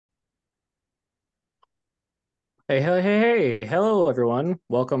Hello everyone.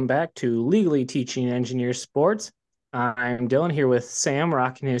 Welcome back to Legally Teaching Engineers Sports. I'm Dylan here with Sam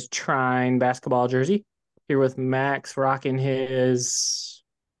rocking his Trine basketball jersey. Here with Max rocking his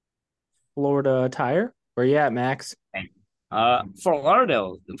Florida attire. Where you at, Max? Fort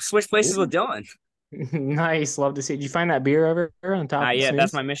Lauderdale. Switch places with Ooh. Dylan. Nice. Love to see. Did you find that beer over there on top Not of the yet.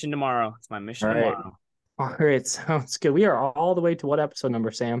 That's snooze? my mission tomorrow. It's my All mission right. tomorrow. All right. Sounds good. We are all the way to what episode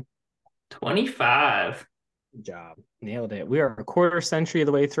number, Sam? 25. Good job. Nailed it. We are a quarter century of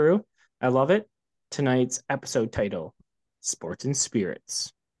the way through. I love it. Tonight's episode title, Sports and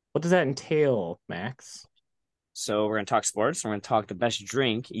Spirits. What does that entail, Max? So we're gonna talk sports. We're gonna talk the best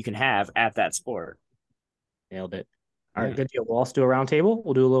drink you can have at that sport. Nailed it. All right, Yeah. good deal. We'll also do a round table.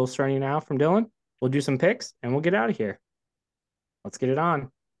 We'll do a little starting now from Dylan. We'll do some picks and we'll get out of here. Let's get it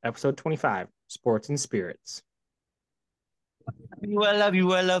on. Episode 25, Sports and Spirits. You, I love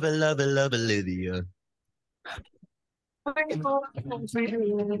you, I love, I love, I love Olivia. I've been out and lost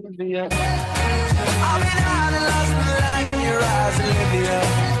my life in your eyes, Olivia.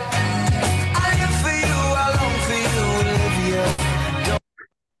 I live for you, I long for you, Olivia.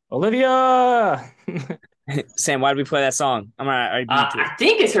 Olivia! Sam, why did we play that song? I beat to I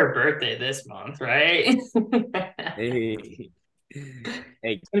think it's her birthday this month, right? it.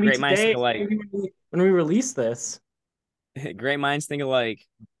 Hey, It's going to be great minds today think alike. when we release this. Great minds think alike.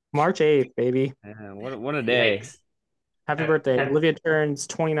 March 8th, baby. What a day. Yikes. Happy Uh, birthday. have- Olivia turns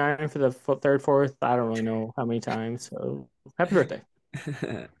 29 for the third, fourth. I don't really know how many times. So happy birthday.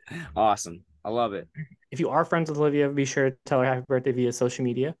 Awesome. I love it. If you are friends with Olivia, be sure to tell her happy birthday via social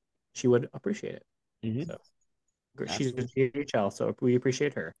media. She would appreciate it. Mhm. So she's a Absolutely. GHL, so we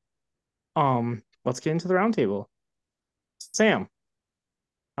appreciate her. Let's get into the roundtable. Sam,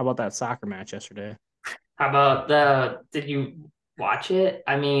 how about that soccer match yesterday? How about did you watch it?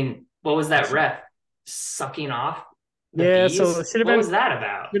 I mean, what was that ref sucking off the Yeah, so it bees? should have What been was that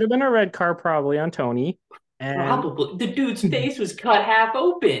about? a red card probably on Tony. And Probably. The dude's face was cut half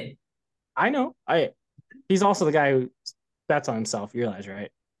open. I know. He's also the guy who bets on himself, you realize,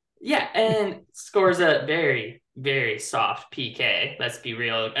 right? Yeah, and scores a very, very soft PK. Let's be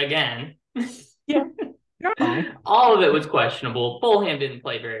real again. Yeah. Not wrong. All of it was questionable. Fulham didn't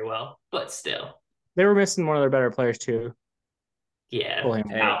play very well, but still. They were missing one of their better players too. Yeah, Fulham.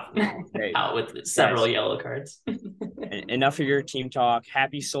 Hey, hey, out with several guys. yellow cards. Enough of your team talk.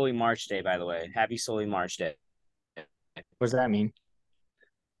 Happy Solely March Day, by the way. Happy Solely March Day. What does that mean?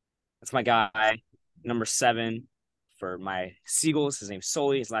 That's my guy, number 7 for my Seagulls. His name's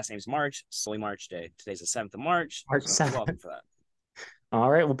Solely. His last name's March. Solely March Day. Today's the 7th of March. March So you're 7th. welcome for that. All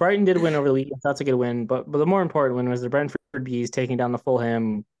right. Well, Brighton did win over the weekend. That's a good win. But the more important win was the Brentford Bees taking down the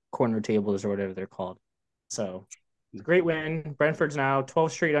Fulham corner tables or whatever they're called. So it's a great win. Brentford's now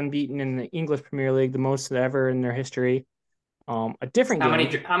 12 straight unbeaten in the English Premier League, the most ever in their history. A different How game,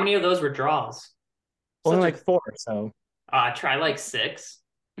 many? How many of those were draws? only Such like four. So try like 6.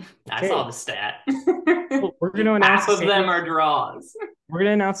 I okay. saw the stat. Well, we're going to announce Half of them are draws. We're going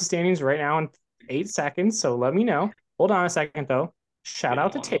to announce the standings right now in 8 seconds. So let me know. Hold on a second though. Shout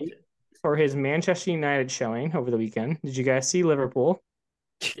out to Tate for his Manchester United showing over the weekend. Did you guys see Liverpool?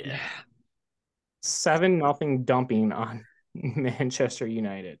 Yeah. 7-0 dumping on Manchester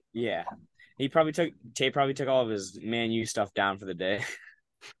United. Yeah. Tate probably took all of his Man U stuff down for the day.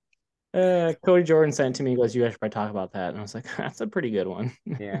 Cody Jordan sent it to me. He goes, "You guys should probably talk about that." And I was like, "That's a pretty good one."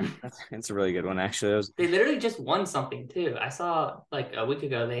 Yeah, that's a really good one, actually. They literally just won something too. I saw like a week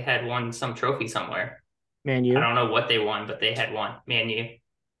ago they had won some trophy somewhere. Man I U. don't know what they won, but they had won. Man U.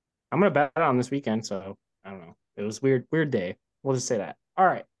 I'm gonna bet on this weekend, so I don't know. It was weird day. We'll just say that. All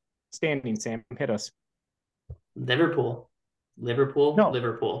right, standing Sam, hit us. Liverpool. Liverpool. No.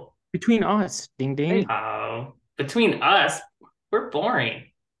 Liverpool. Between us, ding ding. Between us, we're boring.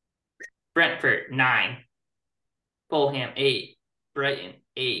 Brentford 9. Fulham 8. Brighton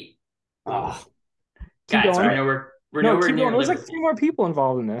 8. Oh, Keep Guys, going. we're No, nowhere keep near going. There's like Liverpool. 3 more people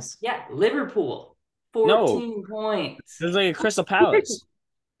involved in this. Yeah, Liverpool 14 points. there's like a Crystal Palace.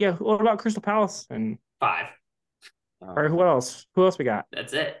 Yeah. What about Crystal Palace and 5. or who else? Who else we got?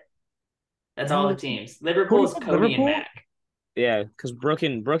 That's it. That's all the teams. Liverpool's Cody Liverpool? and Mac. Yeah, because Brooke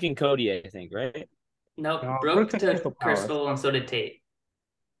and Cody, I think, right? Nope. No, Brooke took took Palace. Crystal and so did Tate.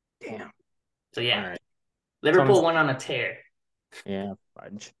 Damn. So yeah. All right. Liverpool went on a tear. Yeah,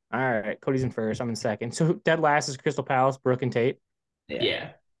 fudge. All right. Cody's in first. I'm in second. So dead last is Crystal Palace, Brooke and Tate.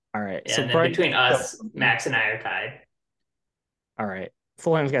 Yeah. All right. Yeah, So and then between us, Max and I are tied. All right.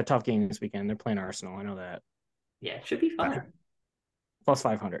 Fulham's got a tough game this weekend. They're playing Arsenal. I know that. Yeah, it should be fun. Plus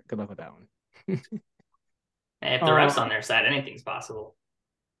 500. Good luck with that one. And if the ref's on their side, anything's possible.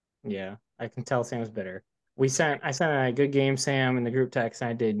 Yeah, I can tell Sam's bitter. I sent a good game, Sam, in the group text, and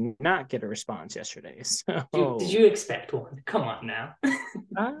I did not get a response yesterday. So Did you expect one? Come on now.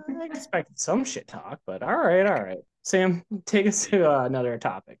 I expected some shit talk, but all right. Sam, take us to another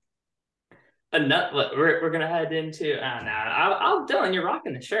topic. We're gonna head into. I'll Dylan, you're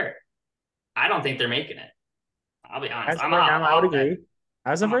rocking the shirt. I don't think they're making it. I'll be honest. As of right now, I would agree.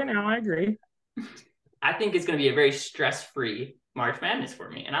 As of right now, I agree. I think it's going to be a very stress-free March Madness for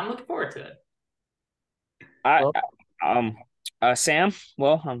me, and I'm looking forward to it. Sam,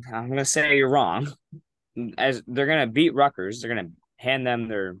 well, I'm gonna say you're wrong. As they're gonna beat Rutgers, they're gonna hand them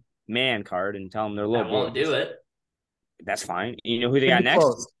their man card and tell them they're I little won't boys. do it. That's fine. You know who they got next?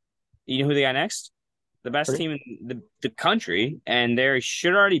 Close. You know who they got next? The best team in the country, and they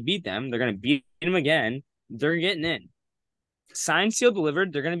should already beat them. They're gonna beat them again. They're getting in. Signed, sealed,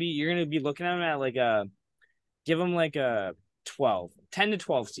 delivered. You're gonna be looking at them at like give them like a 10 to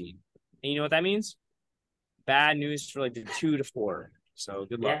 12 seed. And you know what that means? Bad news for like the 2 to 4. So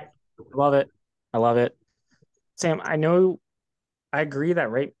good luck. Yeah. I love it. Sam, I know I agree that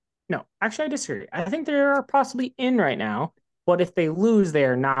no, actually I disagree. I think they are possibly in right now, but if they lose, they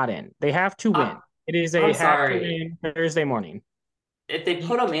are not in. They have to win. It is a have to win Thursday morning. If they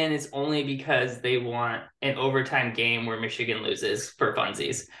put them in, it's only because they want an overtime game where Michigan loses for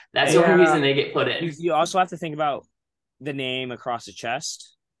funsies. That's the only reason they get put in. You also have to think about the name across the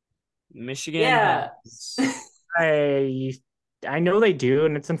chest. Michigan. Yeah. I know they do,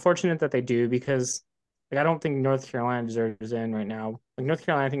 and it's unfortunate that they do because I don't think North Carolina deserves in right now. Like North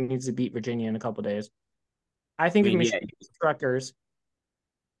Carolina, I think needs to beat Virginia in a couple of days. I think if Michigan beats Rutgers,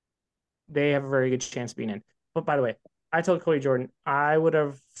 they have a very good chance of being in. But by the way, I told Cody Jordan I would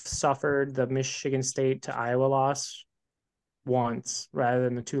have suffered the Michigan State to Iowa loss once rather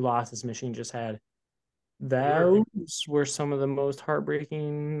than the 2 losses Michigan just had. Those were some of the most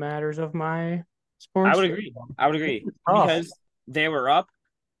heartbreaking matters of my sports. I would agree. Because they were up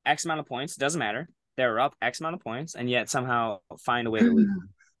X amount of points. Doesn't matter. They were up X amount of points and yet somehow find a way to lose.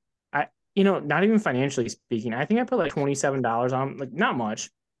 Not even financially speaking, I think I put like $27 on, like not much.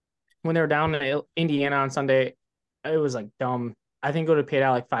 When they were down in Indiana on Sunday, it was like dumb. I think it would have paid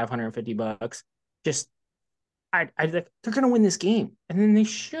out like $550. Just, they're gonna win this game, and then they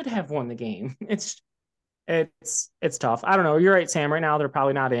should have won the game. It's tough. I don't know. You're right, Sam. Right now they're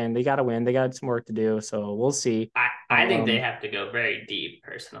probably not in. They got to win. They got some work to do. So we'll see. I think they have to go very deep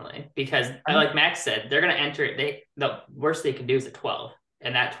personally because, like Max said, they're gonna enter. The worst they can do is a 12,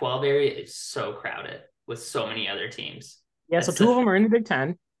 and that 12 area is so crowded with so many other teams. Yeah. So 2 of them are in the Big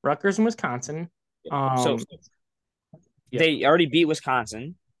Ten. Rutgers and Wisconsin. They already beat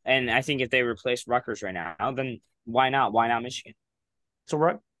Wisconsin, and I think if they replace Rutgers right now, then why not? Why not Michigan?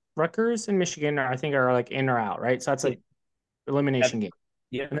 So Rutgers and Michigan are like in or out, right? So that's like elimination game.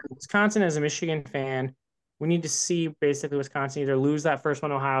 Yeah. And then Wisconsin, as a Michigan fan, we need to see basically Wisconsin either lose that first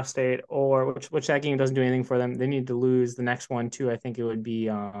one, Ohio State, or which that game doesn't do anything for them. They need to lose the next one too. I think it would be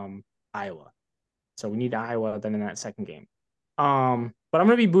Iowa. So we need Iowa then in that second game. But I'm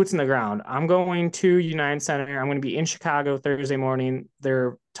going to be boots in the ground. I'm going to United Center. I'm going to be in Chicago Thursday morning.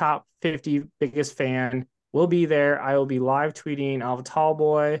 Their top 50 biggest fan will be there. I will be live tweeting. I'll have a tall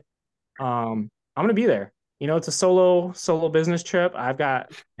boy. I'm going to be there. It's a solo business trip. I've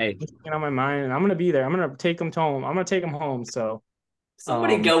got on my mind, and I'm going to be there. I'm going to take them home. I'm going to take them home. So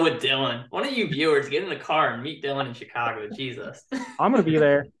somebody go with Dylan. One of you viewers get in the car and meet Dylan in Chicago. Jesus. I'm going to be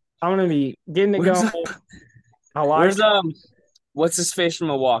there. I'm going to be getting it going. Where's what's his face from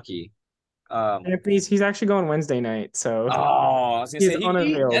Milwaukee? He's actually going Wednesday night. So I was gonna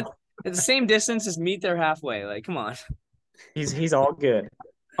say it's the same distance as meet there halfway. Like, come on. He's all good.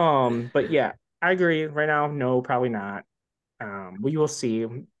 But yeah, I agree. Right now, no, probably not. We will see.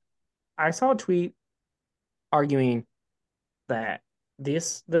 I saw a tweet arguing that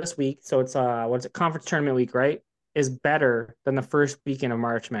this week, so it's conference tournament week, right? Is better than the first weekend of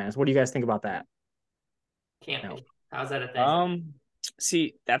March Madness. What do you guys think about that? Can't be. How's that a thing?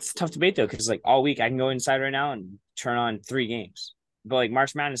 See, that's a tough debate though, because like all week I can go inside right now and turn on 3 games. But like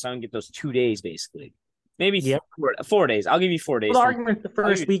March Madness, I don't get those 2 days basically. Maybe 4 days. I'll give you 4 days. Well, the argument the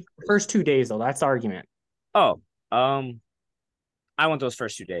first week, the first 2 days though. That's the argument. I want those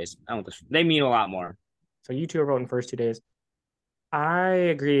first 2 days. They mean a lot more. So you two are voting first 2 days. I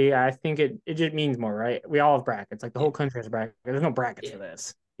agree. I think it just means more, right? We all have brackets. Like the whole country has brackets. There's no brackets for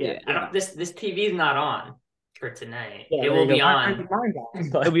this. Yeah. This TV's not on for tonight. It will be on.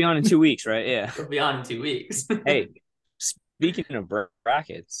 It'll be on in 2 weeks, right? Yeah. It'll be on in 2 weeks. Hey, speaking of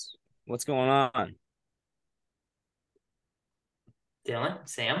brackets, what's going on? Dylan,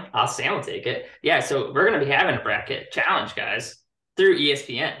 Sam will take it. Yeah, so we're going to be having a bracket challenge, guys, through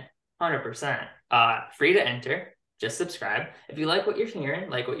ESPN, 100%. Free to enter. Just subscribe. If you like what you're hearing,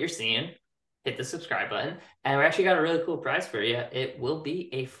 like what you're seeing, hit the subscribe button. And we actually got a really cool prize for you. It will be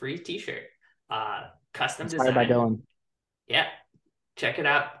a free t-shirt. Custom Inspired by design. Dylan. Yeah. Check it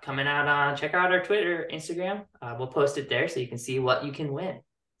out. Coming out on, check out our Twitter, Instagram. We'll post it there so you can see what you can win.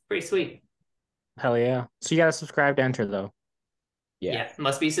 Pretty sweet. Hell yeah. So you got to subscribe to enter, though. Yeah.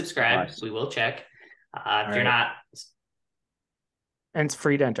 Must be subscribed. Nice. We will check. If right. you're not, And it's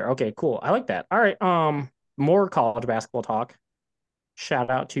free to enter. Okay, cool. I like that. All right. More college basketball talk. Shout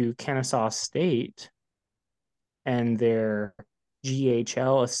out to Kennesaw State and their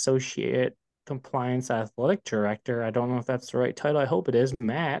GHL Associate Compliance Athletic Director. I don't know if that's the right title. I hope it is.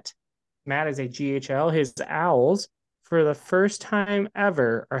 Matt. Matt is a GHL. His Owls, for the first time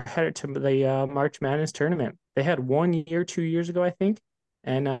ever, are headed to the March Madness tournament. They had 1 year, 2 years ago, I think,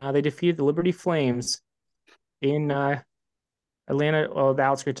 and they defeated the Liberty Flames in Atlanta, the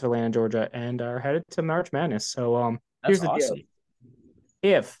outskirts of Atlanta, Georgia, and are headed to March Madness. So here's That's the awesome. deal.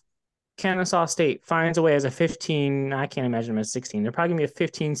 If Kennesaw State finds a way as a 15, I can't imagine them as 16. They're probably going to be a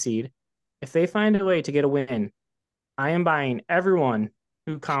 15 seed. If they find a way to get a win, I am buying everyone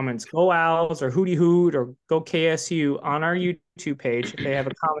who comments "Go Owls" or "Hootie Hoot" or "Go KSU" on our YouTube page. If they have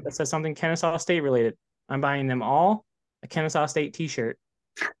a comment that says something Kennesaw State related, I'm buying them all a Kennesaw State t-shirt,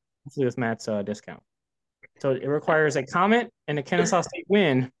 hopefully with Matt's discount. So it requires a comment and a Kennesaw State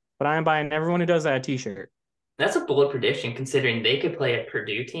win, but I'm buying everyone who does that a t-shirt. that's a bold prediction considering they could play a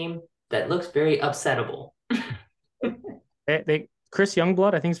Purdue team that looks very upsettable. Chris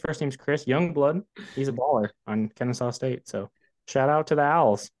Youngblood, I think his first name's Chris Youngblood. He's a baller on Kennesaw State. So shout out to the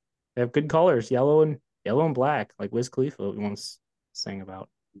Owls. They have good colors, yellow and black, like Wiz Khalifa once sang about.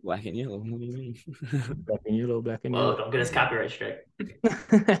 Black and yellow. What do you mean? Black and yellow, black and Well, yellow. don't get us copyright strike.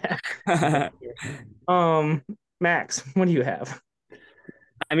 Max, what do you have?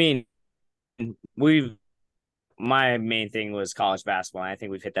 I mean, my main thing was college basketball, and I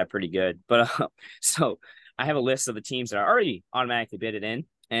think we've hit that pretty good. But so I have a list of the teams that are already automatically bidded in,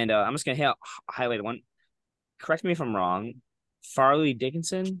 and I'm just gonna highlight one. Correct me if I'm wrong. Fairleigh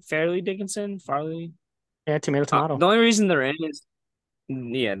Dickinson. Farley. Yeah, tomato. The only reason they're in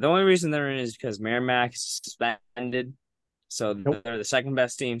is because Merrimack is suspended, so they're the second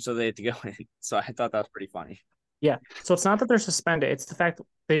best team, so they have to go in. So I thought that was pretty funny. Yeah, so it's not that they're suspended; it's the fact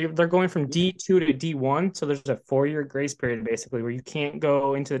that they're going from D2 to D1. So there's a 4-year grace period basically where you can't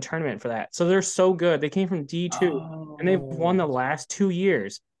go into the tournament for that. So they're so good; they came from D2 and they've won the last 2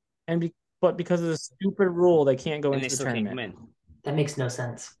 years, but because of the stupid rule, they can't go into the tournament. That makes no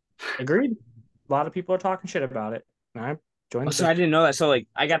sense. Agreed. A lot of people are talking shit about it. And I joined. So I didn't know that. So like,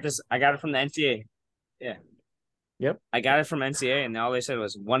 I got it from the NCAA. Yeah. Yep. I got it from NCAA, and all they said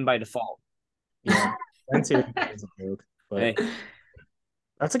was one by default. Yeah. NCAA is a joke, but Hey,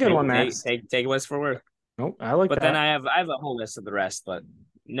 that's a good one, Max. Take it as for word. Nope, I like but that. Then I have a whole list of the rest, but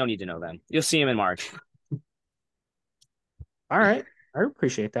no need to know them. You'll see them in March. All right. I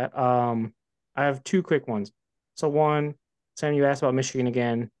appreciate that. I have 2 quick ones. So one, Sam, you asked about Michigan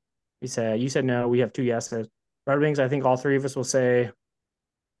again. You said no. We have 2 yeses. Red Wings, I think all 3 of us will say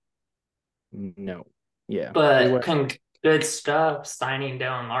no. Yeah. But good stuff signing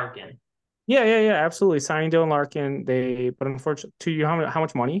Dylan Larkin. Yeah, absolutely. Signing Dylan Larkin, but unfortunately, to you, how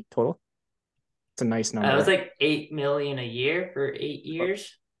much money total? It's a nice number. It was like $8 million a year for 8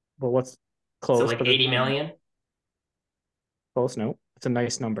 years. But what's close? So like $80 million. Close, no. It's a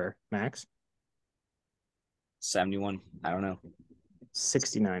nice number, Max. 71. I don't know.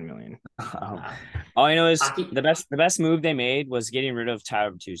 69 million. All I know is the best move they made was getting rid of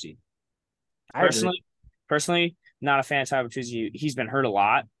Tyler Bertuzzi. Personally, not a fan of Tyler Bertuzzi. He's been hurt a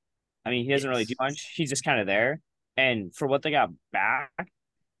lot. I mean, he doesn't really do much. He's just kind of there. And for what they got back,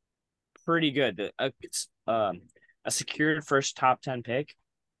 pretty good. A secured first top 10 pick.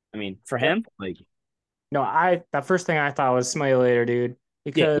 I mean, for him, like. No, that first thing I thought was Simulator, dude,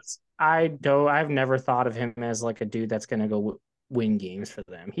 because I've never thought of him as like a dude that's going to go win games for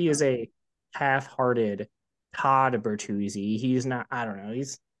them. He is a half-hearted Todd Bertuzzi. He's not, I don't know.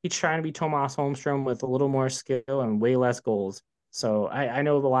 He's trying to be Tomas Holmstrom with a little more skill and way less goals. So I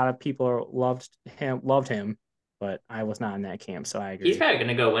know a lot of people loved him, but I was not in that camp. So I agree. He's probably going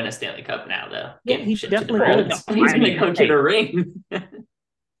to go win a Stanley Cup now, though. Yeah, he's definitely he's going to go to the ring.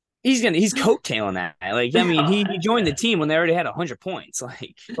 He's coattailing that. Like, I mean, he joined the team when they already had 100 points.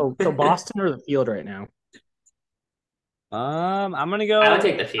 Like, so Boston or the Field right now? I'm gonna go. I would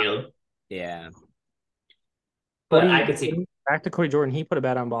take the Field. Yeah, but I could see back to Cody Jordan. He put a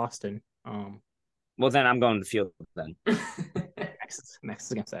bet on Boston. Well, then I'm going to the Field then. Max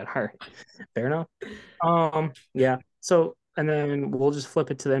is against that. All right, fair enough. Yeah. So And then we'll just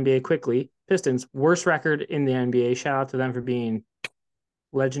flip it to the NBA quickly. Pistons, worst record in the NBA. Shout out to them for being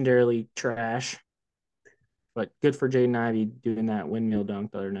legendarily trash. But good for Jaden Ivey doing that windmill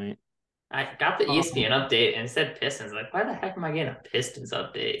dunk the other night. I got the ESPN update and it said Pistons. Like, why the heck am I getting a Pistons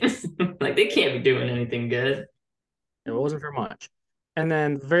update? Like, they can't be doing anything good. It wasn't for much. And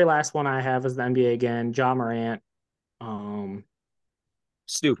then the very last one I have is the NBA again. Ja Morant.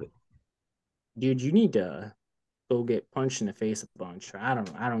 Stupid. Dude, you need to go get punched in the face a bunch. I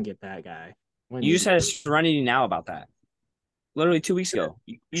don't get that guy. When You just had a Serenity Now about that. Literally 2 weeks ago.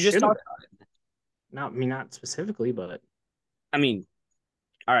 You just Should've. talked. not specifically, but I mean,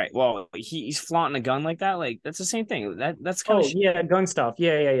 all right. Well, he's flaunting a gun like that. Like that's the same thing. That's kind of yeah, gun stuff.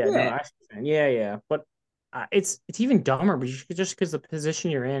 Yeah. No, Yeah. yeah. But it's even dumber, but just because the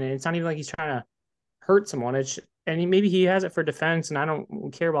position you're in, and it's not even like he's trying to hurt someone. Maybe he has it for defense, and I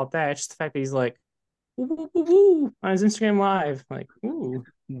don't care about that. It's just the fact that he's like, woo, woo, woo, woo, on his Instagram live, like, ooh.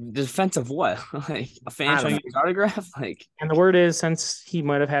 defense of what? Like a fan I don't showing know. you his autograph? Like And the word is, since he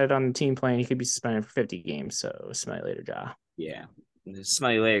might have had it on the team plan, he could be suspended for 50 games. So smell you later, Ja. yeah. The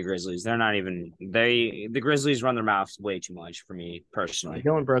Smiley later Grizzlies. They're not even the Grizzlies run their mouths way too much for me personally.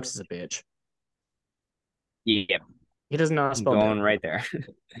 Dylan Brooks is a bitch. Yeah, He doesn't know how to I'm spell going that. right there.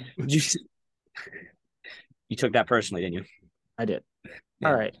 You took that personally, didn't you? I did. Yeah.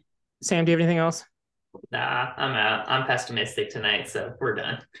 All right. Sam, do you have anything else? Nah, I'm out. I'm pessimistic tonight, so we're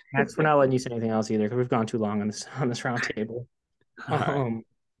done. Max, we're not letting you say anything else either because we've gone too long on this round table. All right.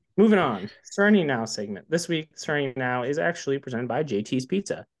 Moving on. Serenity Now segment. This week, Serenity Now is actually presented by JT's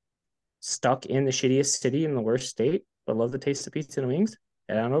Pizza. Stuck in the shittiest city in the worst state, but love the taste of pizza and wings?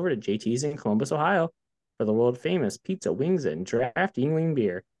 Head on over to JT's in Columbus, Ohio for the world famous pizza, wings, and draft Yuengling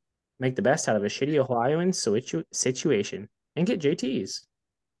beer. Make the best out of a shitty Ohioan situation and get JT's.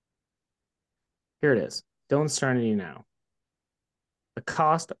 Here it is. Dylan's Serenity Now. The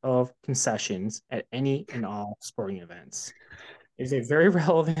cost of concessions at any and all sporting events is a very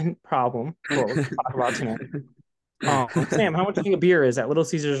relevant problem for what we're going to talk about tonight. Sam, how much do you think a beer is at Little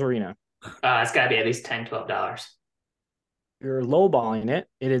Caesars Arena? It's got to be at least $10, $12. You're lowballing it.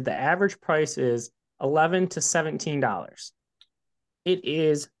 The average price is $11 to $17. It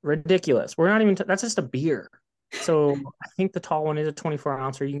is ridiculous. We're not even. That's just a beer. So I think the tall one is a 24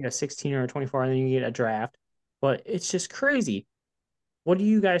 ounce, or you can get a 16 or a 24, and then you can get a draft. But it's just crazy. What do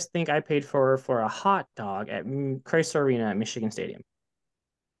you guys think I paid for a hot dog at Chrysler Arena at Michigan Stadium?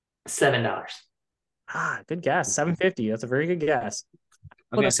 $7. Good guess. $7.50. That's a very good guess.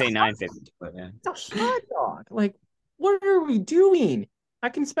 I'm gonna say $9.50, but yeah. It's a hot dog. Like, what are we doing? I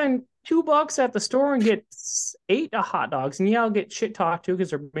can spend $2 at the store and get 8 hot dogs, and yeah, I'll get shit talked to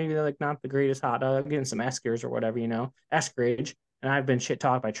because they're like not the greatest hot dog. I'm getting some Eskers or whatever, Eskridge, and I've been shit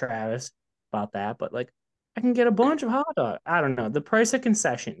talked by Travis about that. But like, I can get a bunch of hot dogs. I don't know the price of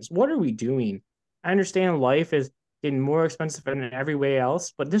concessions. What are we doing? I understand life is getting more expensive in every way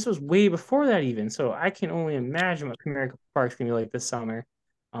else, but this was way before that even. So I can only imagine what Comerica Park's gonna be like this summer.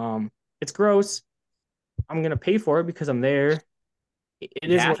 It's gross. I'm gonna pay for it because I'm there.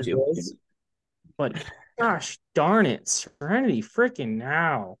 It is what it is. But gosh darn it, Serenity freaking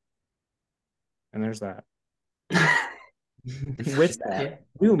Now. And there's that. With that,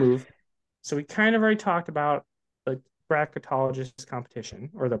 we'll move. So we kind of already talked about the bracketologist competition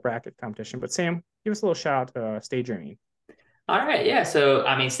or the bracket competition, but Sam, give us a little shout out to Stay Dreaming. All right, yeah. So,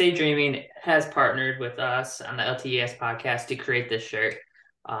 I mean, Stay Dreaming has partnered with us on the LTES podcast to create this shirt.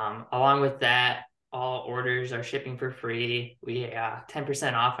 Along with that, all orders are shipping for free. We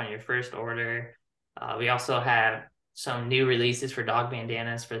 10% off on your first order. We also have some new releases for dog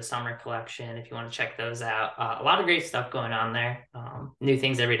bandanas for the summer collection if you want to check those out. A lot of great stuff going on there. New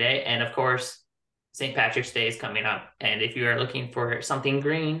things every day. And of course, St. Patrick's Day is coming up. And if you are looking for something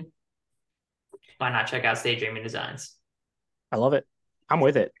green, why not check out Stay Dreaming Designs? I love it. I'm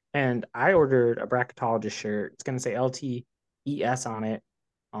with it. And I ordered a bracketologist shirt. It's going to say LTES on it.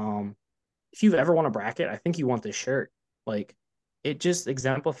 If you've ever won a bracket, I think you want this shirt. Like, it just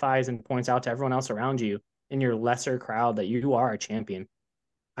exemplifies and points out to everyone else around you in your lesser crowd that you are a champion.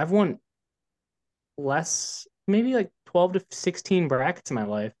 I've won maybe like 12 to 16 brackets in my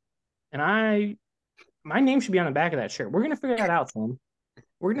life. And my name should be on the back of that shirt. We're going to figure that out, Sam.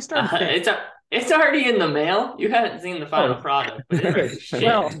 We're going to start. It's already in the mail. You haven't seen the final product.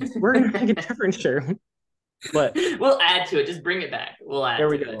 Well, we're going to make a different shirt. But we'll add to it. Just bring it back. We'll add. There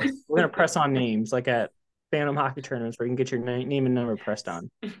we go. We're going to press on names like at Phantom Hockey tournaments where you can get your name and number pressed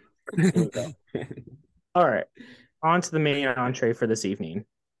on. All right. On to the main entree for this evening.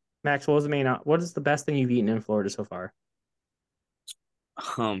 Max, what is the best thing you've eaten in Florida so far?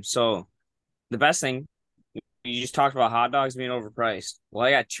 So the best thing you just talked about hot dogs being overpriced. Well,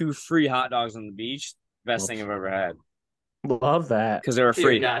 I got 2 free hot dogs on the beach. Best thing I've ever had Love that. because they were Dear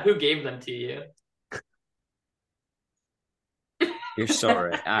free. God, who gave them to you? You're so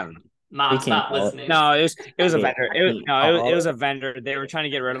right. I don't know. Mom, We can't stop call it. listening. No, it was a Yeah, vendor. It was a vendor. They were trying to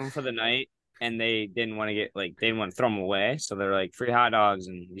get rid of them for the night, and they didn't want to they didn't want to throw them away. So they're like free hot dogs,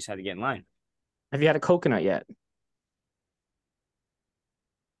 and you just had to get in line. Have you had a coconut yet?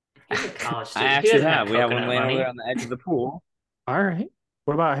 He's a college I student. He actually doesn't have. We have one coconut laying over money. there on the edge of the pool. All right.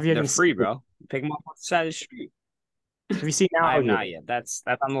 What about have you had They're any free, seafood? bro. Pick them up on the side of the street. Have you seen I have alligator? not yet. That's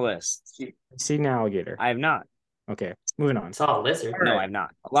on the list. Have you seen alligator? I have not. Okay, moving on. It's all a lizard. No, I have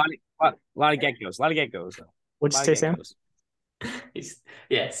not. A lot of geckos. A lot of geckos. Though. What'd you say, Sam?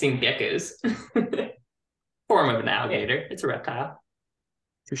 Seen geckos. Form of an alligator. It's a reptile.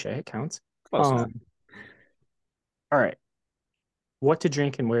 Touche, it counts. Close enough. All right. What to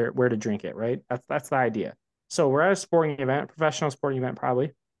drink and where to drink it, right? That's the idea. So we're at a sporting event, professional sporting event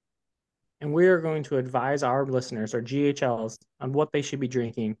probably, and we are going to advise our listeners, our GHLs, on what they should be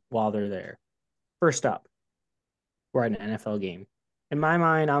drinking while they're there. First up, we're at an NFL game. In my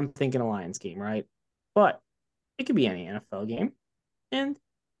mind, I'm thinking a Lions game, right? But it could be any NFL game. And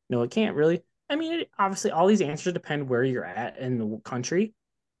no, it can't really. I mean, obviously, all these answers depend where you're at in the country.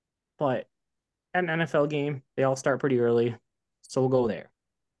 But at an NFL game, they all start pretty early. So we'll go there.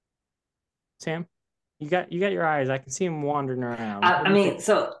 Sam, you got your eyes. I can see them wandering around. I'm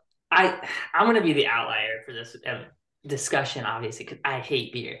going to be the outlier for this discussion, obviously, because I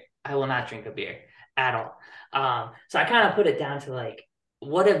hate beer. I will not drink a beer at all. So I kind of put it down to like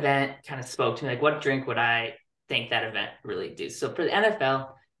what event kind of spoke to me, like what drink would I think that event really do. So for the NFL,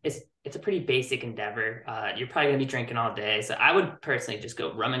 it's a pretty basic endeavor. You're probably going to be drinking all day. So I would personally just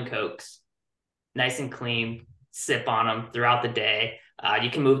go rum and cokes, nice and clean, sip on them throughout the day. You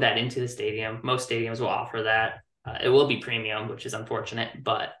can move that into the stadium. Most stadiums will offer that. It will be premium, which is unfortunate,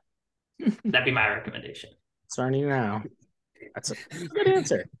 but that'd be my recommendation. Starting now. That's a good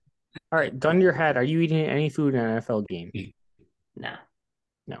answer. All right, gun to your head. Are you eating any food in an NFL game? No.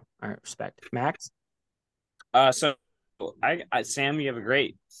 No. All right, respect. Max? So I Sam, you have a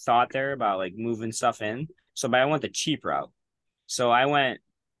great thought there about like moving stuff in. But I went the cheap route. So I went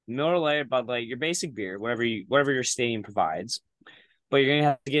Miller Lite, Bud Light, your basic beer, whatever your stadium provides. But you're gonna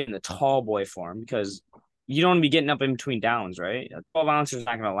have to get in the tall boy form because you don't want to be getting up in between downs, right? 12 ounces is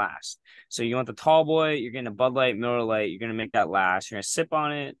not gonna last. So you want the tall boy, you're getting a Bud Light, Miller Lite, you're gonna make that last. You're gonna sip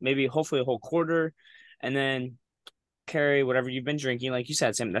on it, maybe hopefully a whole quarter, and then carry whatever you've been drinking. Like you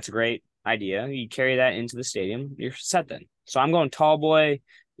said, Sam, that's a great idea. You carry that into the stadium, you're set then. So I'm going tall boy,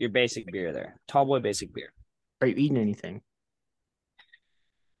 your basic beer there. Tall boy, basic beer. Are you eating anything?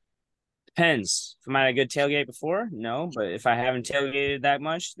 Depends. If I'm at a good tailgate before, no. But if I haven't tailgated that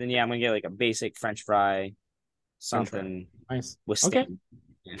much, then yeah, I'm gonna get like a basic French fry, something Nice. with Okay. steam.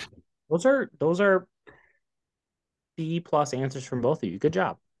 Yeah. Those are B plus answers from both of you. Good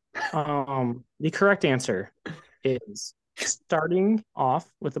job. The correct answer is starting off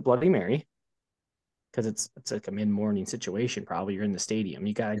with a Bloody Mary because it's like a mid-morning situation. Probably you're in the stadium.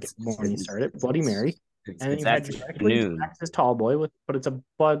 You gotta get the morning started. Bloody Mary, and then It's you head after directly noon. back to this tall boy but it's a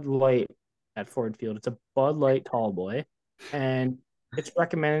Bud Light at Ford Field. It's a Bud Light tall boy, and it's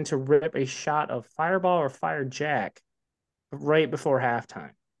recommended to rip a shot of Fireball or Fire Jack right before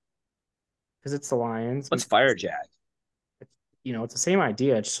halftime because it's the Lions. What's Fire Jack? It's the same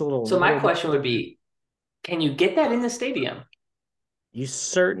idea. It's just a little. So my question would be, can you get that in the stadium? You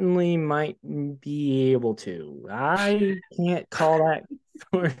certainly might be able to. I can't call that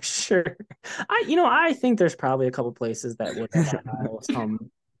for sure. I think there's probably a couple places that would allow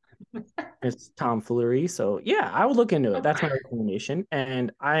some tomfoolery. So yeah, I would look into it. That's my recommendation.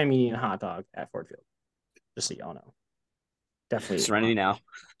 And I am eating a hot dog at Ford Field. Just so y'all know. Definitely. Serenity now.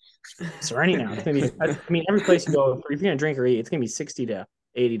 Serenity now. It's gonna be. Every place you go, if you're gonna drink or eat, it's gonna be $60 to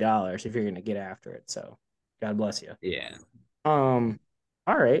 $80 if you're gonna get after it. So, God bless you. Yeah. All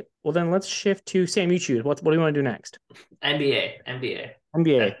right. Well, then let's shift to Sam. You choose. What do you want to do next? NBA. All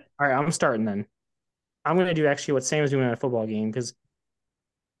right. I'm starting then. I'm gonna do actually what Sam is doing at a football game because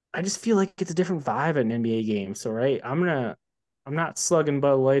I just feel like it's a different vibe at an NBA game. So right, I'm not slugging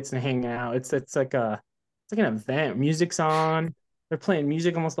Bud Lights and hanging out. It's like an event. Music's on. They're playing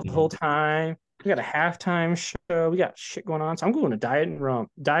music almost the whole time. We got a halftime show. We got shit going on. So I'm going to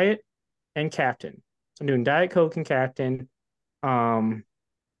Diet and Captain. So I'm doing Diet Coke and Captain, the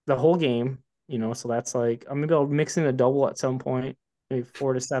whole game. So that's like I'm gonna be mixing a double at some point, maybe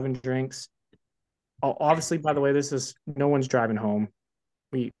 4 to 7 drinks. Obviously, by the way, this is no one's driving home.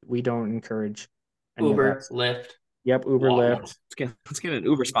 We don't encourage any Uber, of that. Lyft. Yep, Uber, Wow. Lyft. Let's get an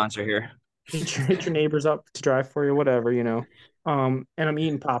Uber sponsor here. hit your neighbors up to drive for you, whatever, you know. And I'm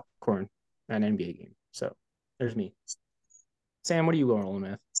eating popcorn at an NBA game. So there's me. Sam, what are you going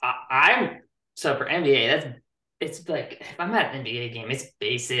with? I'm so for NBA. It's like if I'm at an NBA game, it's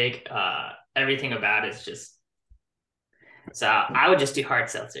basic. Everything about it is just. So I would just do hard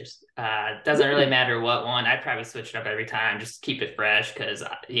seltzers. Doesn't really matter what one. I'd probably switch it up every time, just keep it fresh because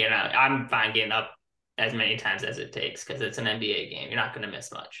I'm fine getting up as many times as it takes because it's an NBA game. You're not going to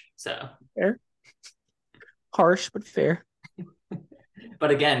miss much. So fair, harsh but fair.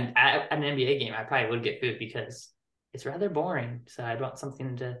 But again, at an NBA game, I probably would get food because it's rather boring. So I'd want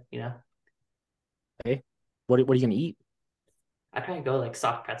something to, Okay, what are you gonna eat? I'd probably go like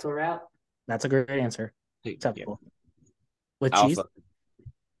soft pretzel route. That's a great answer. Acceptable. With Alpha. cheese,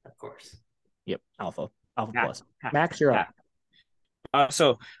 Of course. Yep, Alpha Ha- plus. Max, you're up.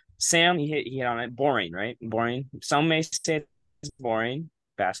 So Sam, he hit on it. Boring, right? Boring. Some may say it's boring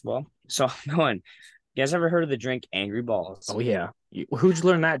basketball. So I'm going. You guys ever heard of the drink Angry Balls? Oh yeah, who'd you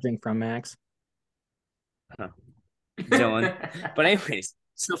learn that drink from, Max? Dylan. But anyways,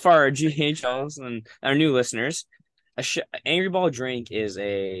 so far our GHLs and our new listeners, Angry Ball drink is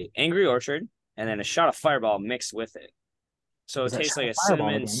a Angry Orchard and then a shot of Fireball mixed with it. So it tastes like a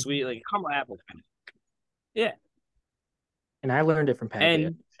cinnamon, sweet, like caramel apple kind of. Yeah. And I learned it from Patty.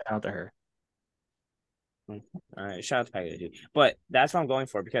 And shout out to her. All right, shout out to Patty, dude. But that's what I'm going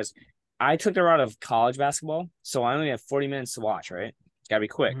for because I took the route of college basketball, so I only have 40 minutes to watch, right? It's gotta be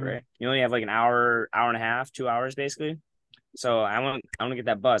quick, right? You only have like an hour, hour and a half, 2 hours basically. So I want to get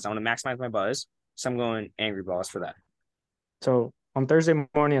that buzz. I want to maximize my buzz. So I'm going Angry Balls for that. So on Thursday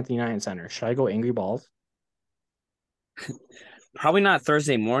morning at the United Center, should I go Angry Balls? Probably not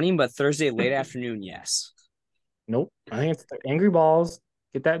Thursday morning, but Thursday late afternoon, yes. Nope. I think it's Angry Balls.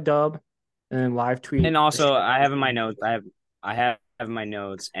 Get that dub, and then live tweet. And also, I have in my notes. I have in my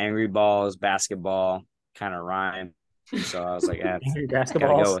notes Angry Balls basketball kind of rhyme. So I was like, Angry gotta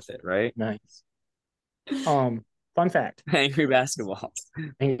Basketballs. go with it, right? Nice. Fun fact. Angry Basketballs.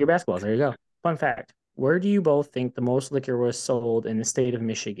 Angry Basketballs. There you go. Fun fact. Where do you both think the most liquor was sold in the state of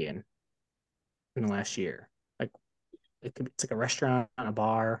Michigan in the last year? Like, it's like a restaurant, a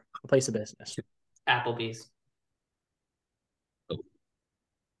bar, a place of business. Applebee's.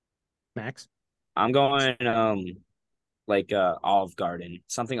 Max? I'm going like Olive Garden,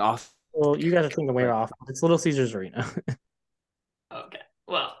 something off. Well, you guys are thinking way off. It's Little Caesars Arena. Okay.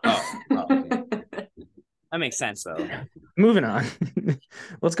 Well. Okay. That makes sense though. Moving on.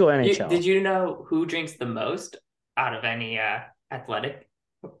 Let's go NHL. Did you know who drinks the most out of any athletic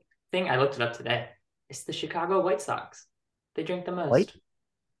thing? I looked it up today. It's the Chicago White Sox. They drink the most. White?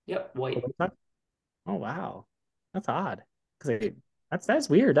 Yep, white. Oh wow, that's odd. That's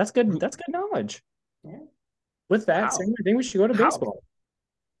weird. That's good. That's good knowledge. Yeah. With that, Sam, I think we should go to baseball.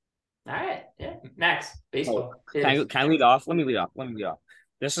 All right. Yeah. Next, baseball. Can I lead off? Let me lead off.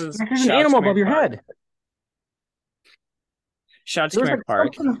 This is There's an animal above your head. Shout out to Comerica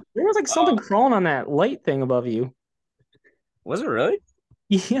Park. There was like something crawling on that light thing above you. Was it really?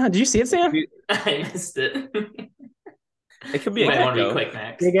 Yeah. Did you see it, Sam? I missed it. It could be a gecko. be quick,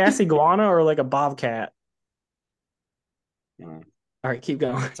 Max. Big ass iguana or like a bobcat. All right, keep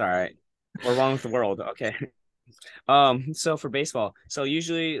going. It's all right. We're wrong with the world. Okay. So for baseball, so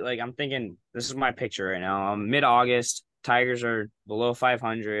usually like I'm thinking this is my picture right now. Mid-August, Tigers are below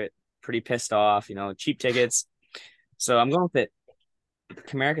 500, pretty pissed off, cheap tickets. So I'm going with it.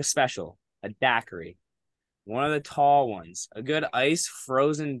 Comerica Special, a daiquiri, one of the tall ones, a good ice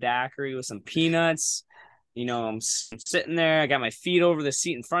frozen daiquiri with some peanuts. I'm sitting there. I got my feet over the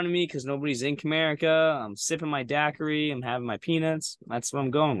seat in front of me because nobody's in Comerica. I'm sipping my daiquiri. I'm having my peanuts. That's what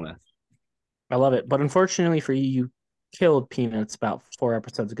I'm going with. I love it. But unfortunately for you, you killed peanuts about 4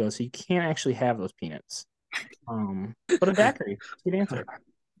 episodes ago, so you can't actually have those peanuts. But a daiquiri. Good answer.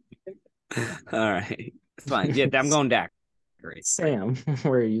 All right. Fine. Yeah, I'm going daiquiri. Sam,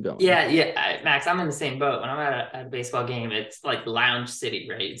 where are you going? Yeah. Max, I'm in the same boat. When I'm at a baseball game, it's like lounge city,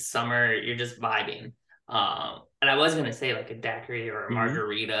 right? It's summer. You're just vibing. And I was gonna say like a daiquiri or a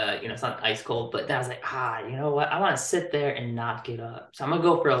margarita, something ice cold, but then I was like, you know what? I want to sit there and not get up. So I'm gonna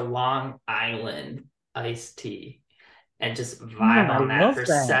go for a Long Island iced tea and just vibe on that for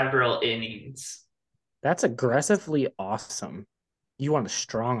several innings. That's aggressively awesome. You want a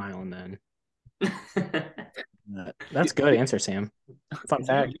Strong Island then? That's good answer, Sam. Fun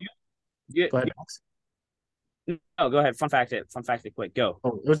fact. Go ahead, Max. No, go ahead. Fun fact it quick. Go.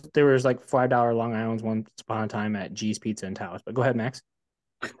 There was like $5 Long Island's once upon a time at G's Pizza in Taos. But go ahead, Max.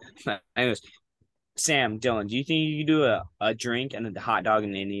 Anyways, Sam, Dylan, do you think you could do a drink and a hot dog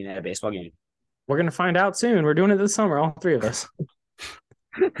and an Indian at a baseball game? We're gonna find out soon. We're doing it this summer, all three of us.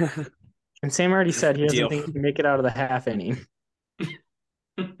 And Sam already said he doesn't Deal. think he can make it out of the half inning.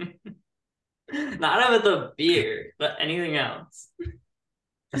 Not with the beer, but anything else.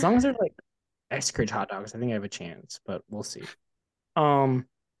 As long as they're like Icebridge hot dogs, I think I have a chance, but we'll see.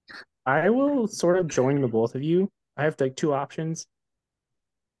 I will sort of join the both of you. I have like two options.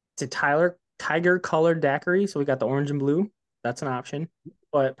 It's a tiger colored daiquiri, so we got the orange and blue. That's an option.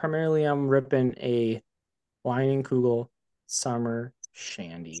 But primarily I'm ripping a Leinenkugel summer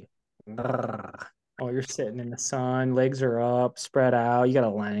shandy. Brrr. Oh, you're sitting in the sun, legs are up, spread out. You got a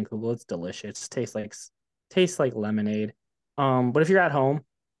Leinenkugel. It's delicious. Tastes like lemonade. But if you're at home,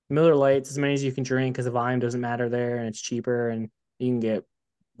 Miller Lite's as many as you can drink because the volume doesn't matter there, and it's cheaper, and you can get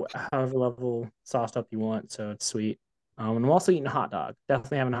however level sauced up you want, so it's sweet. And I'm also eating a hot dog.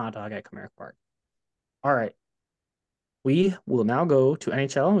 Definitely having a hot dog at Comerica Park. All right. We will now go to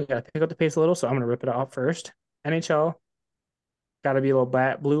NHL. We got to pick up the pace a little, so I'm going to rip it off first. NHL, got to be a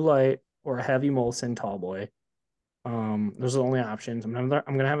little blue light or a heavy Molson tall boy. Those are the only options. I'm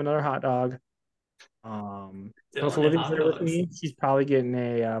gonna have another hot dog. If Olivia's there with me, she's probably getting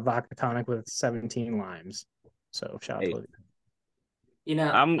a vodka tonic with 17 limes. So shout out to Olivia. You know,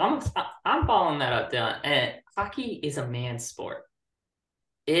 I'm following that up, Dylan. And hockey is a man's sport.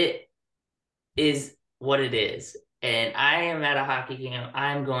 It is what it is. And I am at a hockey game.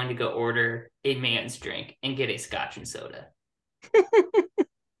 I'm going to go order a man's drink and get a scotch and soda.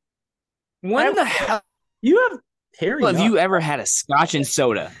 When the hell have you ever had a scotch and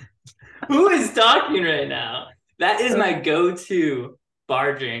soda? Who is talking right now? That is my go-to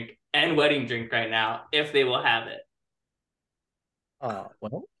bar drink and wedding drink right now, if they will have it. Well,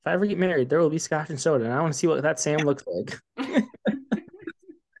 if I ever get married, there will be scotch and soda, and I want to see what that Sam looks like.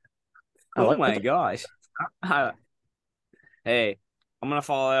 Oh my gosh. Hey, I'm gonna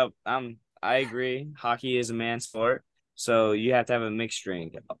follow up. I agree. Hockey is a man's sport, so you have to have a mixed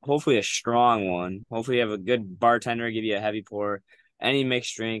drink. Hopefully a strong one. Hopefully you have a good bartender give you a heavy pour. Any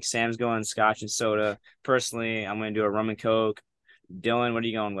mixed drink. Sam's going scotch and soda. Personally, I'm gonna do a rum and coke. Dylan, what are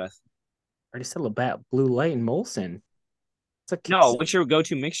you going with? I already said Labatt Blue Light and Molson. No, what's your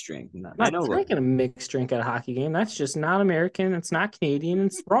go-to mixed drink? I'm not drinking a mixed drink at a hockey game. That's just not American. It's not Canadian.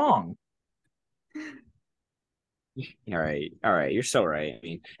 It's wrong. All right. You're so right. I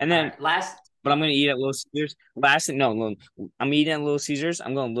mean, and then but I'm gonna eat at Little Caesars. I'm eating at Little Caesars.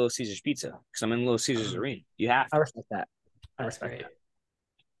 I'm going Little Caesars Pizza because I'm in Little Caesars Arena. You have to. I respect that. That.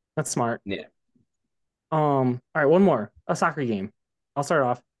 That's smart. Yeah. All right, one more. A soccer game. I'll start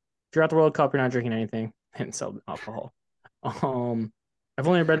off. If you're at the World Cup, you're not drinking anything and sell alcohol. I've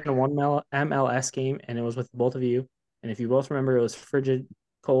only been in one MLS game, and it was with both of you. And if you both remember, it was frigid,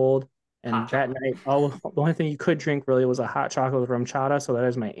 cold, and that night, the only thing you could drink really was a hot chocolate with rum chata. So that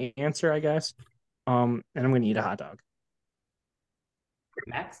is my answer, I guess. And I'm going to eat a hot dog.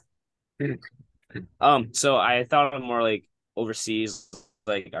 Max? So I thought of more like overseas,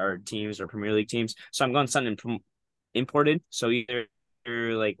 like our teams or Premier League teams. So I'm going something imported. So either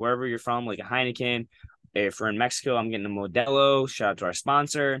like wherever you're from, like a Heineken. If we're in Mexico, I'm getting a Modelo. Shout out to our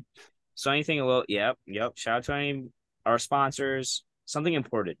sponsor. So anything a little, yep. Shout out to our sponsors. Something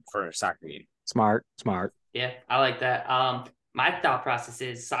imported for a soccer game. Smart. Yeah, I like that. My thought process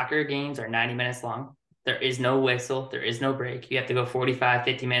is soccer games are 90 minutes long. There is no whistle. There is no break. You have to go 45,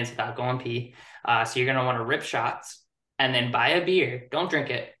 50 minutes without going pee. So you're going to want to rip shots and then buy a beer. Don't drink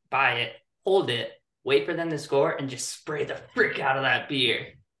it. Buy it. Hold it. Wait for them to score and just spray the frick out of that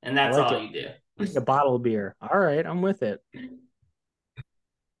beer. And that's all you do. Like a bottle of beer. All right, I'm with it.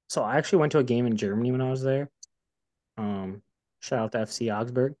 So I actually went to a game in Germany when I was there. Shout out to FC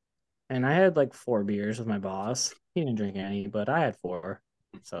Augsburg. And I had like 4 beers with my boss. He didn't drink any, but I had 4.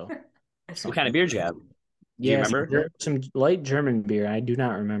 So what kind of beer did you have? Do you remember? Some light German beer. I do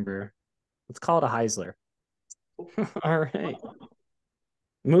not remember. Let's call it a Heisler. All right.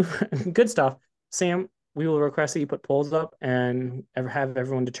 Good stuff. Sam, we will request that you put polls up and have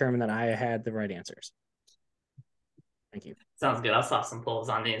everyone determine that I had the right answers. Thank you. Sounds good. I'll slap some polls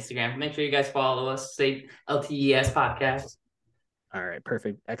on the Instagram. Make sure you guys follow us. Say LTES podcast. All right.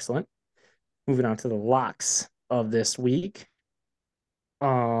 Perfect. Excellent. Moving on to the locks of this week.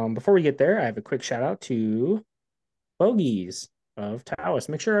 Before we get there, I have a quick shout out to Bogies of Taos.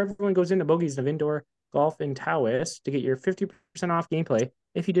 Make sure everyone goes into Bogies of Indoor Golf in Taos to get your 50% off gameplay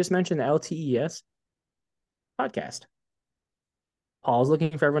if you just mention the LTES podcast. Paul's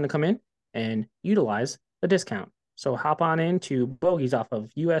looking for everyone to come in and utilize the discount. So hop on into Bogies off of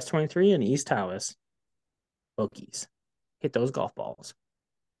US 23 in East Taos. Bogies. Hit those golf balls.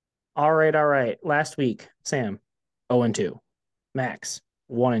 All right. Last week, Sam, 0-2. Max,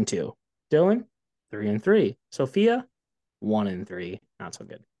 1-2. Dylan, 3-3. Sophia, 1-3. Not so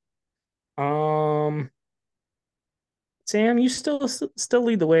good. Sam, you still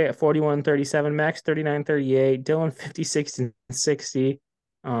lead the way at 41-37, Max 39-38, Dylan 56 and 60.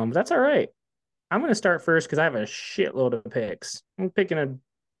 But that's all right. I'm going to start first because I have a shitload of picks. I'm picking a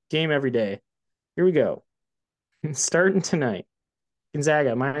game every day. Here we go. Starting tonight,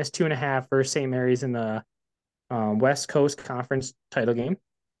 Gonzaga -2.5 versus St. Mary's in the West Coast Conference title game.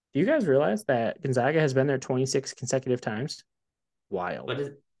 Do you guys realize that Gonzaga has been there 26 consecutive times? Wild.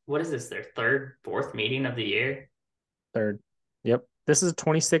 What is this? Their third, fourth meeting of the year? Third. Yep. This is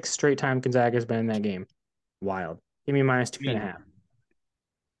 26 straight time Gonzaga has been in that game. Wild. Give me -2.5.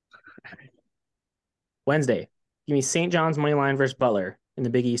 Wednesday, give me St. John's money line versus Butler in the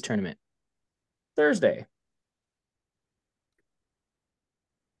Big East tournament. Thursday,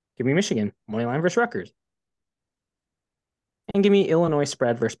 give me Michigan money line versus Rutgers. And give me Illinois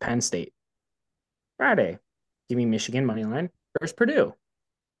spread versus Penn State. Friday, give me Michigan money line versus Purdue.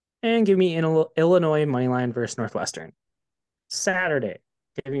 And give me Illinois money line versus Northwestern. Saturday,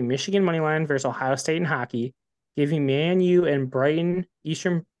 give me Michigan money line versus Ohio State in hockey. Give me Man U and Brighton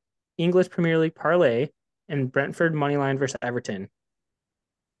Eastern English Premier League parlay and Brentford money line versus Everton.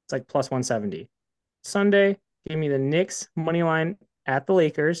 It's like +170. Sunday, give me the Knicks money line at the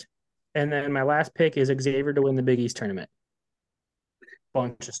Lakers. And then my last pick is Xavier to win the Big East tournament.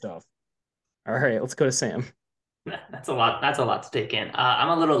 Bunch of stuff. All right, let's go to Sam. That's a lot. That's a lot to take in. I'm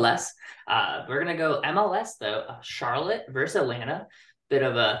a little less. We're gonna go MLS though. Charlotte versus Atlanta. Bit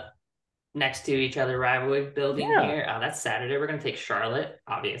of a next to each other rivalry building here. That's Saturday. We're gonna take Charlotte,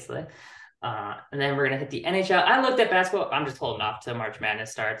 obviously. And then we're gonna hit the NHL. I looked at basketball. I'm just holding off till March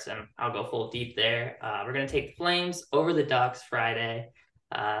Madness starts, and I'll go full deep there. We're gonna take Flames over the Ducks Friday.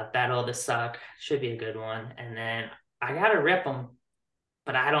 Battle of the Suck should be a good one. And then I gotta rip them,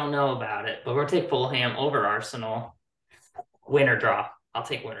 but I don't know about it. But we'll take Fulham over Arsenal. Win or draw. I'll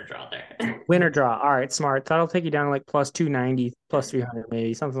take win or draw there. Win or draw. All right, smart. That'll take you down to like +290, +300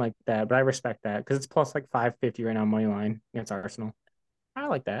 maybe, something like that. But I respect that because it's plus like 550 right now money line against Arsenal. I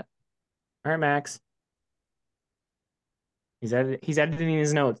like that. All right, Max. He's editing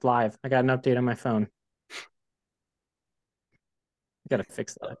his notes live. I got an update on my phone. Got to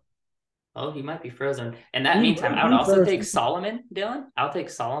fix that. Oh, he might be frozen. In that meantime, I would also take Solomon, Dylan. I'll take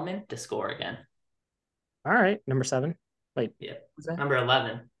Solomon to score again. All right, number 7. Wait, yeah, number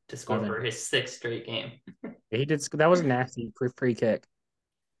 11 to score 11. For his 6th straight game. Yeah, he did. That was a nasty free kick.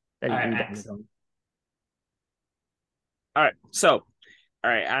 All right, Max. All right, so, all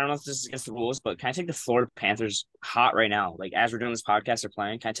right, I don't know if this is against the rules, but can I take the Florida Panthers hot right now? Like, as we're doing this podcast, they're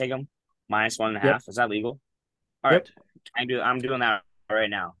playing. Can I take them -1.5? Yep. Is that legal? All right, I'm doing that right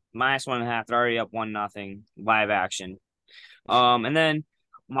now. -1.5. They're already up 1-0 live action. And then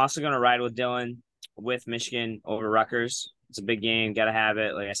I'm also gonna ride with Dylan with Michigan over Rutgers. It's a big game. Got to have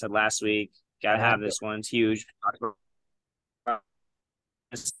it. Like I said last week, got to have this one. It's huge.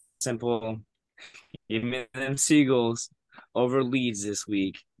 It's simple. Give me them Seagulls over Leeds this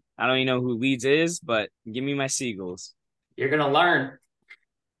week. I don't even know who Leeds is, but give me my Seagulls. You're going to learn.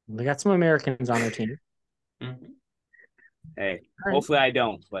 They got some Americans on their team. Mm-hmm. Hey, hopefully I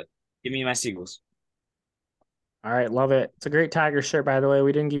don't, but give me my Seagulls. All right, love it. It's a great Tiger shirt, by the way.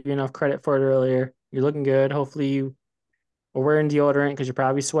 We didn't give you enough credit for it earlier. You're looking good. Hopefully you are wearing deodorant because you're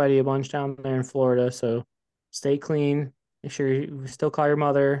probably sweaty a bunch down there in Florida. So stay clean. Make sure you still call your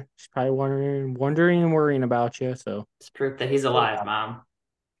mother. She's probably wondering and worrying about you. So it's proof that he's alive, Mom.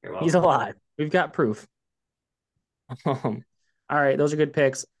 You're welcome. He's alive. We've got proof. All right, those are good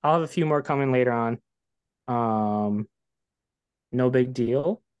picks. I'll have a few more coming later on. No big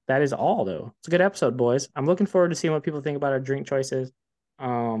deal. That is all, though. It's a good episode, boys. I'm looking forward to seeing what people think about our drink choices.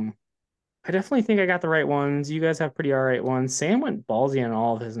 I definitely think I got the right ones. You guys have pretty all right ones. Sam went ballsy on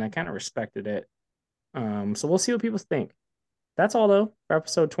all of his, and I kind of respected it. So we'll see what people think. That's all, though, for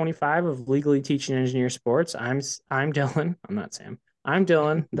episode 25 of Legally Teaching Engineer Sports. I'm Dylan. I'm not Sam. I'm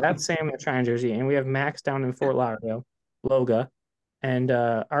Dylan. That's Sam in the Trine jersey, and we have Max down in Fort Lauderdale, Loga. And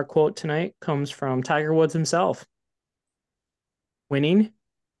our quote tonight comes from Tiger Woods himself. Winning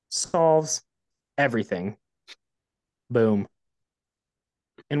solves everything. Boom.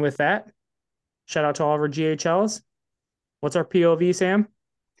 And with that, shout out to all of our GHLs. What's our POV, Sam?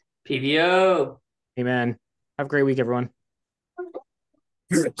 PVO. Amen. Have a great week, everyone.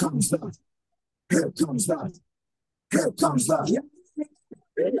 Here comes that. Here comes that. Here comes that.